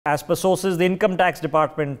As per sources, the income tax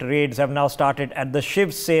department raids have now started at the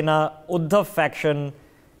Shiv Sena Uddhav faction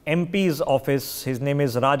MP's office. His name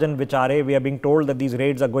is Rajan Vichare. We are being told that these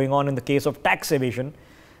raids are going on in the case of tax evasion.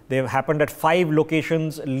 They have happened at 5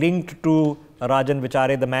 locations linked to Rajan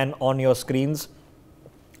Vichare, the man on your screens.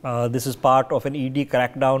 This is part of an ED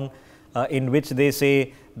crackdown in which they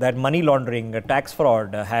say that money laundering, tax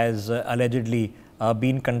fraud has allegedly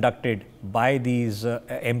been conducted by these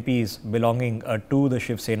MPs belonging to the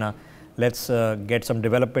Shiv Sena. Let's get some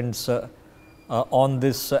developments on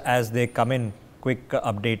this as they come in. Quick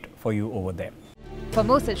update for you over there. For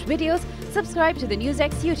more such videos, subscribe to the NewsX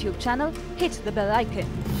YouTube channel, hit the bell icon.